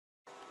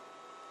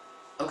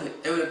Okay,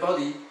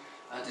 everybody,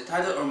 the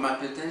title of my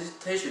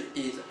presentation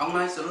is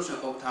Online Solution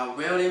of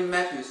Time-invariant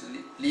matrix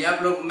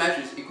Lyapunov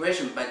matrix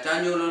equation by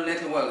Zhang neural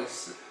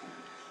networks.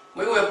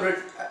 We will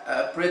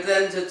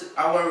present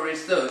our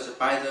research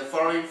by the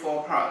following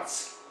four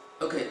parts.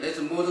 Okay, let's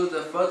move to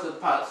the first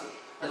part.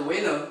 As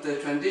we know, the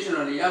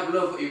traditional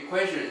Lyapunov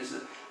equations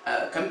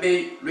can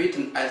be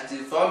written as the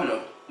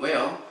formula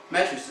where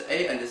matrices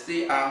A and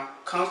C are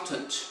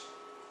constant.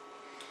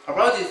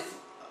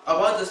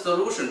 About the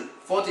solution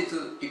for this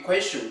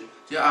equation,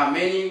 there are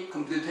many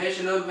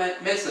computational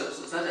methods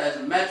such as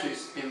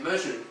matrix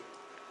inversion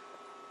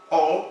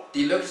or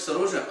direct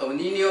solution of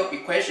linear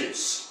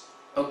equations.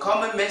 A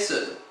common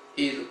method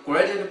is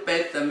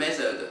gradient-based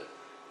method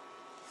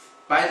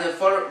by the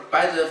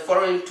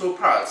following two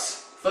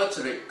parts.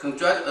 Firstly,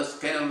 construct a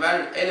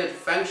scalar-valued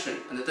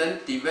function and then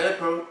develop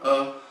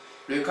a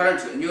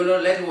recurrent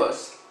neural network.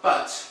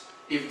 But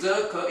if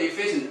the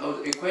coefficients of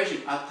the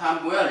equation are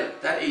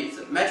time-invariant, that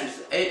is,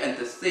 matrices A and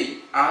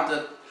C are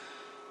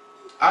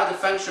the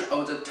function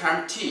of the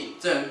time t,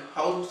 then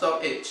how to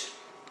solve it?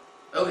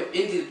 Okay,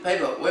 in this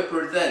paper we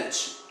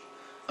present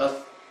a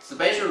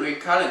special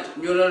recurrent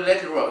neural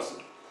network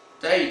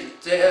that is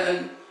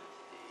Zhang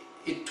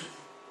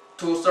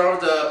to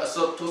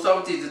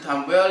solve these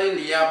time-invariant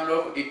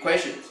Lyapunov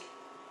equations.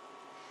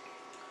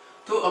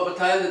 To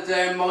obtain the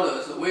Zhang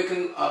models, we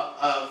can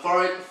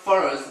follow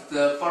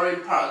the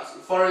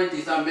following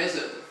design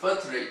method.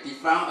 Firstly,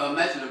 define a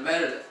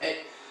matrix-valued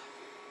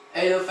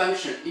A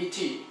function et.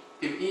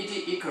 If et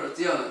equals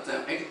 0,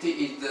 then xt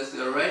is the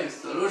theoretic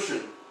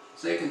solution.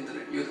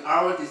 Secondly, use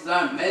our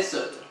design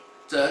method.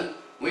 Then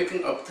we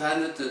can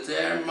obtain the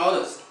Zhang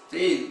models.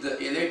 This is the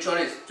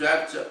electronic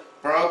structure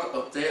block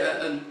of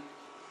Zhang.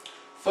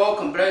 For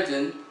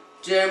comparison,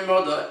 Zhang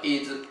model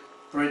is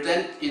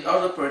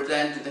also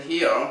presented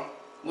here.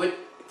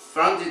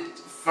 From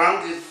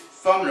this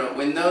formula,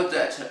 we know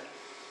that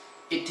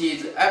it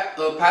is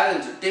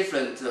apparently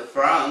different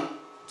from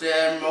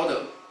Zhang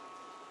model.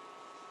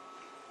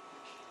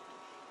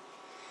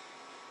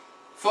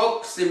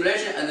 For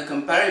simulation and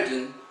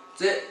comparison,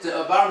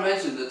 the above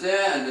mentioned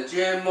Zhang and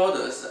Zhang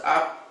models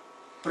are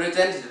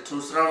presented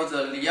to solve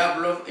the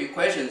Lyapunov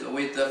equations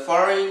with the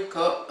following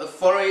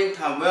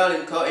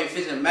time-invariant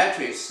coefficient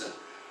matrix.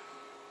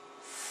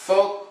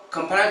 For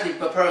comparative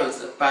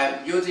purpose,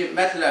 by using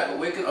MATLAB,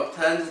 we can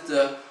obtain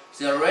the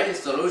theoretic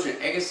solution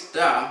X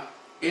star.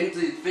 In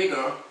this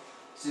figure,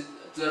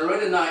 the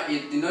red line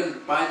is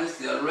denoted by the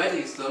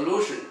theoretic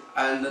solution,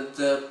 and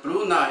the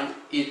blue line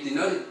is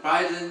denoted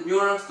by the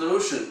neural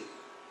solution.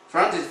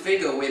 From this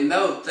figure, we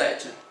know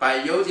that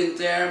by using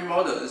their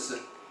models,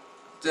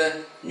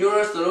 the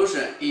neural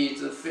solution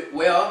is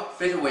well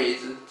fit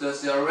with the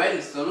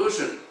theoretic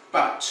solution,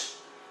 but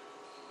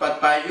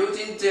by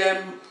using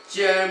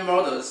their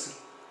models,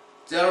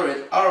 there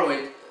is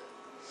always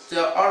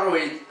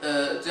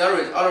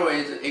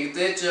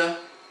exist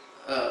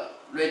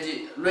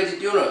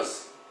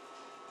residuals.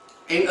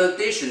 In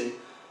addition,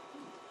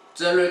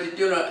 the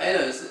residual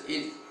errors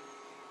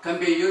can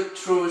be used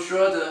to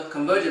show the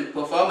convergent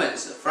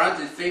performance. From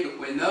this figure,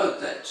 we know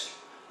that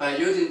by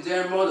using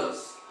their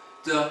models,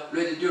 the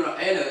residual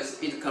errors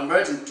is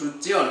converging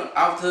to 0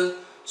 after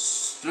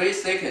 3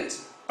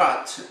 seconds.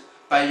 But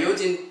by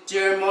using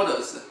their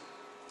models,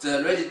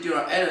 the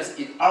residual errors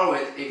is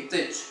always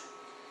exist.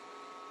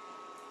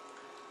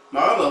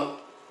 Moreover,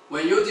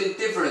 when using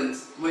different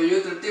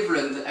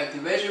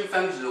activation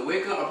functions,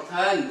 we can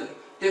obtain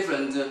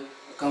different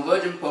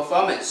convergent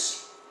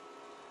performance.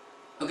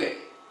 Okay.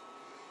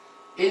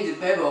 In this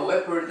paper, we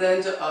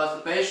present a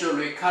special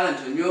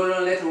recurrent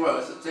neural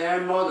networks,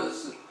 their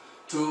models,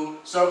 to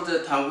solve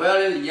the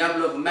time-invariant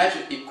Lyapunov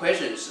matrix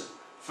equations.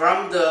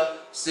 From the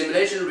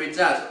simulation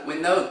results, we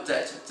know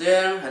that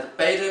Zhang has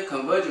better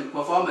convergent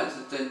performance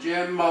than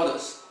Zhang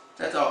models.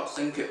 That's all.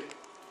 Thank you.